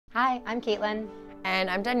Hi, I'm Caitlin. And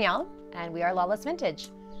I'm Danielle. And we are Lawless Vintage.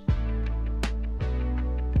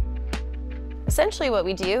 Essentially what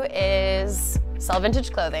we do is sell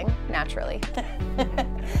vintage clothing, naturally.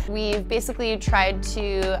 We've basically tried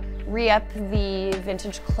to re-up the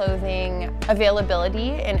vintage clothing availability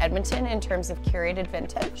in Edmonton in terms of curated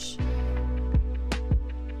vintage.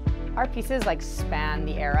 Our pieces span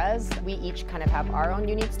the eras. We each kind of have our own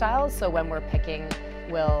unique styles, so when we're picking,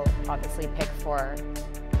 we'll obviously pick for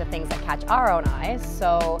the things that catch our own eyes.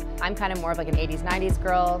 So I'm kind of more of an 80s, 90s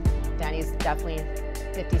girl. Danny's definitely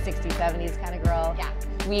 50s, 60s, 70s kind of girl. Yeah.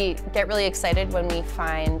 We get really excited when we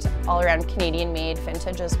find all around Canadian made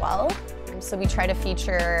vintage as well. So we try to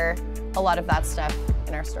feature a lot of that stuff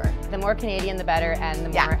in our store. The more Canadian, the better, and the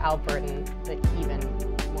more Albertan, the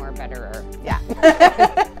even more betterer. Yeah.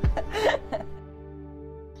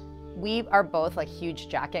 We are both huge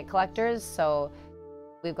jacket collectors, so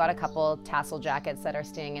we've got a couple tassel jackets that are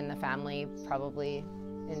staying in the family probably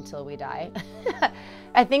until we die.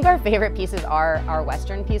 I think our favorite pieces are our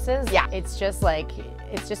Western pieces. Yeah. It's just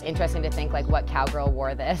interesting to think what cowgirl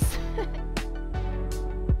wore this.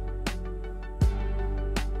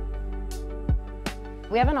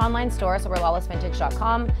 We have an online store, so we're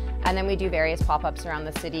lawlessvintage.com, and then we do various pop-ups around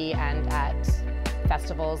the city and at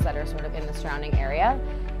festivals that are sort of in the surrounding area.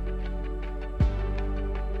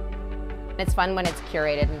 It's fun when it's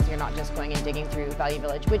curated and you're not just going and digging through Value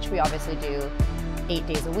Village, which we obviously do 8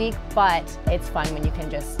 days a week, but it's fun when you can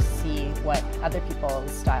just see what other people's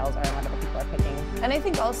styles are and what other people are picking. And I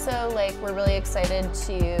think also we're really excited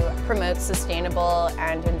to promote sustainable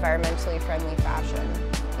and environmentally friendly fashion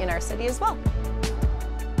in our city as well.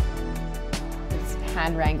 It's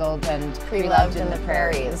hand wrangled and pre-loved in the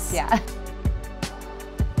prairies. Yeah.